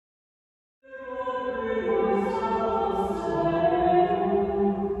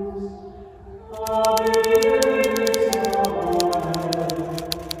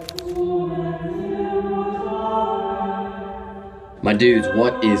dudes,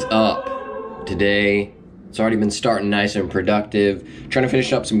 what is up? Today, it's already been starting nice and productive. Trying to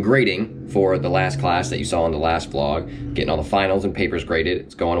finish up some grading for the last class that you saw in the last vlog. Getting all the finals and papers graded.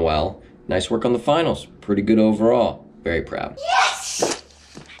 It's going well. Nice work on the finals. Pretty good overall. Very proud. Yes!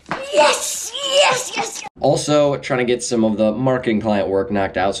 Yes! Yes! Yes! Also, trying to get some of the marketing client work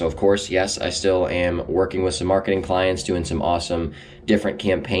knocked out. So, of course, yes, I still am working with some marketing clients, doing some awesome different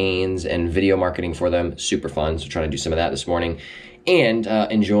campaigns and video marketing for them. Super fun. So, trying to do some of that this morning. And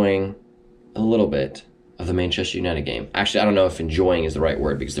enjoying a little bit of the Manchester United game. Actually, I don't know if enjoying is the right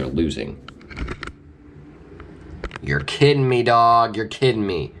word because they're losing. You're kidding me, dog. You're kidding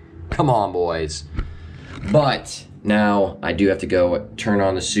me. Come on, boys. But now I do have to go turn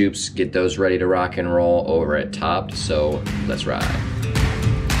on the soups, get those ready to rock and roll over at Topped. So let's ride.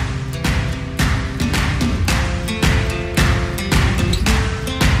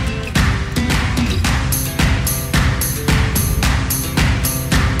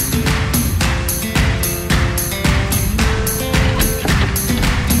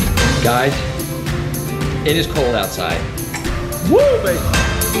 Guys, it is cold outside. Woo, baby!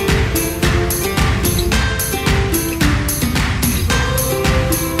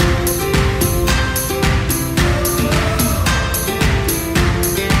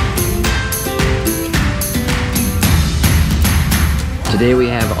 Today we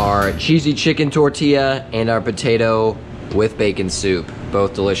have our cheesy chicken tortilla and our potato with bacon soup.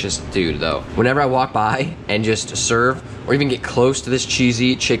 Both delicious. Dude, though, whenever I walk by and just serve or even get close to this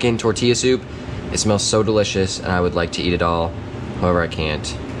cheesy chicken tortilla soup, it smells so delicious and I would like to eat it all. However, I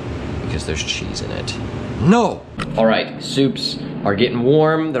can't because there's cheese in it. No! All right, soups are getting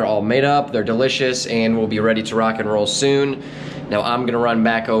warm. They're all made up. They're delicious and we'll be ready to rock and roll soon. Now I'm gonna run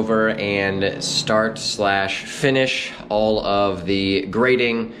back over and start/finish all of the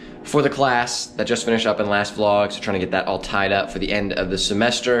grading for the class that just finished up in last vlog. So trying to get that all tied up for the end of the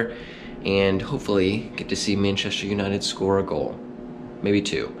semester and hopefully get to see Manchester United score a goal. Maybe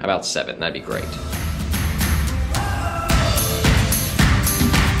 2, how about 7? That'd be great.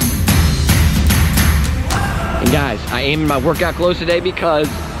 And guys, I aimed my workout clothes today because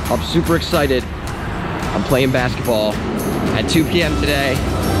I'm super excited. I'm playing basketball at 2 p.m. today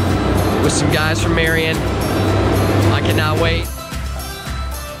with some guys from Marion. I cannot wait.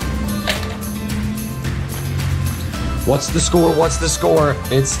 What's the score? What's the score?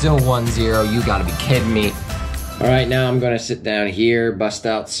 It's still 1-0. You gotta be kidding me. All right, now I'm gonna sit down here, bust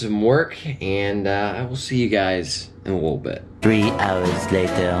out some work, and I will see you guys in a little bit. 3 hours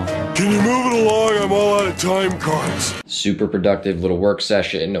later. Can you move it along? I'm all out of time cards. Super productive little work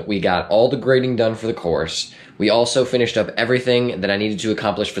session. We got all the grading done for the course. We also finished up everything that I needed to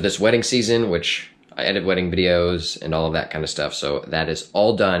accomplish for this wedding season, which I edit wedding videos and all of that kind of stuff. So that is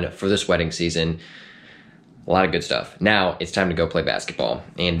all done for this wedding season. A lot of good stuff. Now it's time to go play basketball.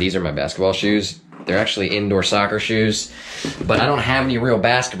 And these are my basketball shoes. They're actually indoor soccer shoes, but I don't have any real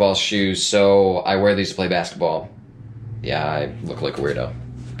basketball shoes, so I wear these to play basketball. Yeah, I look like a weirdo.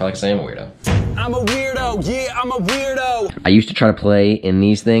 Probably because I am a weirdo. I'm a weirdo, yeah, I'm a weirdo. I used to try to play in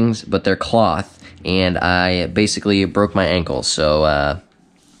these things, but they're cloth, and I basically broke my ankle, so I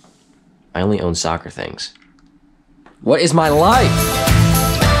only own soccer things. What is my life?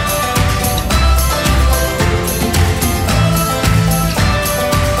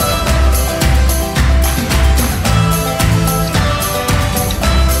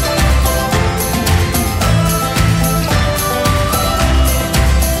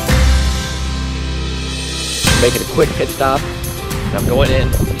 Making a quick pit stop, and I'm going in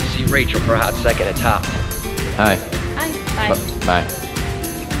to see Rachel for a hot second at Topped. Hi. Hi. Bye. Bye.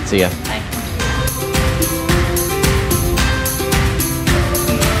 See ya. Bye.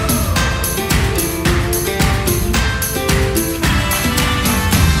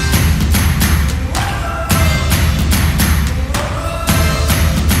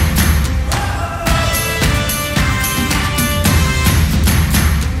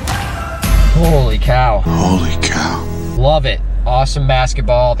 Holy cow. Holy cow. Love it. Awesome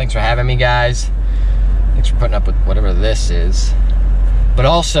basketball. Thanks for having me, guys. Thanks for putting up with whatever this is. But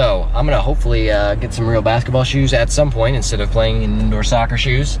also, I'm gonna hopefully get some real basketball shoes at some point instead of playing in indoor soccer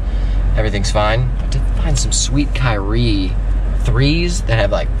shoes. Everything's fine. I did find some sweet Kyrie 3s that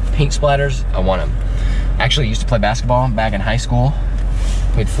have like paint splatters. I want them. Actually used to play basketball back in high school.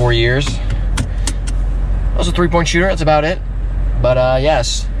 Played 4 years. I was a 3-point shooter, that's about it. But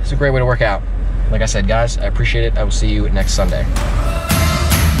yes, it's a great way to work out. Like I said, guys, I appreciate it. I will see you next Sunday.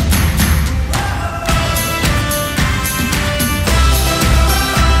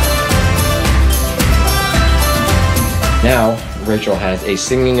 Now, Rachel has a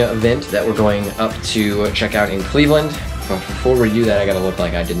singing event that we're going up to check out in Cleveland. But before we do that, I gotta look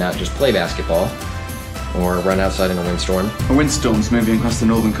like I did not just play basketball or run outside in a windstorm. A windstorm's moving across the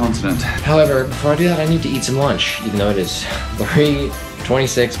northern continent. However, before I do that, I need to eat some lunch, even though it is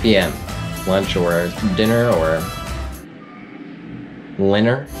 3:26 p.m. Lunch or dinner or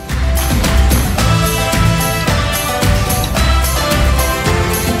dinner.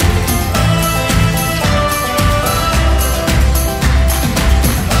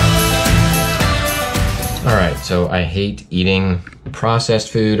 Alright, so I hate eating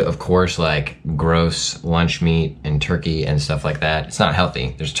processed food, of course, like gross lunch meat and turkey and stuff like that. It's not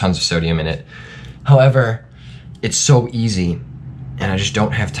healthy. There's tons of sodium in it. However, it's so easy and I just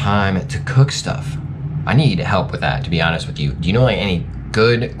don't have time to cook stuff. I need help with that, to be honest with you. Do you know like any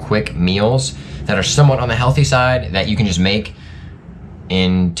good, quick meals that are somewhat on the healthy side that you can just make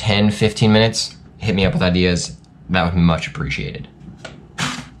in 10, 15 minutes? Hit me up with ideas. That would be much appreciated.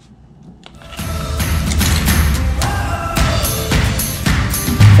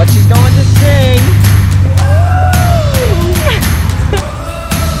 But she's going to sing.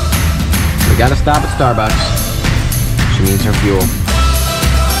 We gotta stop at Starbucks. She needs her fuel.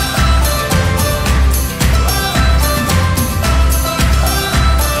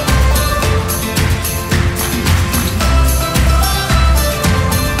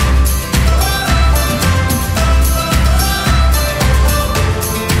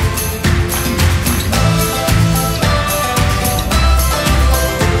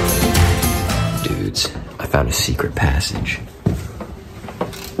 I found a secret passage.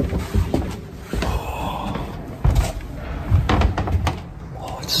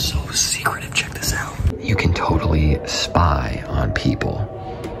 Oh, it's so secretive. Check this out. You can totally spy on people.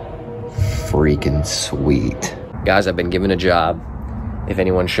 Freaking sweet. Guys, I've been given a job. If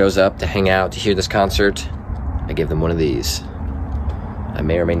anyone shows up to hang out to hear this concert, I give them one of these. I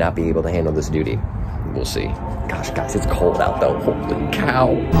may or may not be able to handle this duty. We'll see. Gosh, guys, it's cold out though. Holy cow.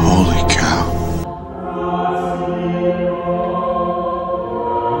 Holy cow.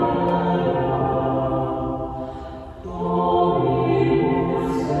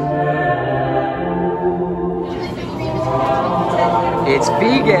 It's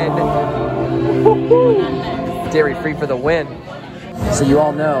vegan. Dairy free for the win. So you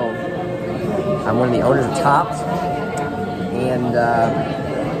all know, I'm one of the owners of Tops, and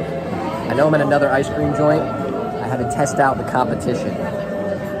I know I'm at another ice cream joint. I had to test out the competition.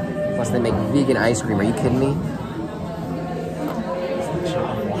 Plus they make vegan ice cream. Are you kidding me?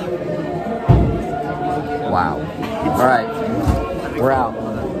 Wow. All right, we're out.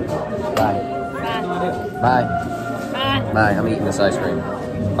 Bye. Bye. Bye. I'm eating this ice cream.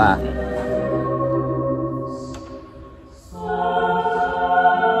 Bye.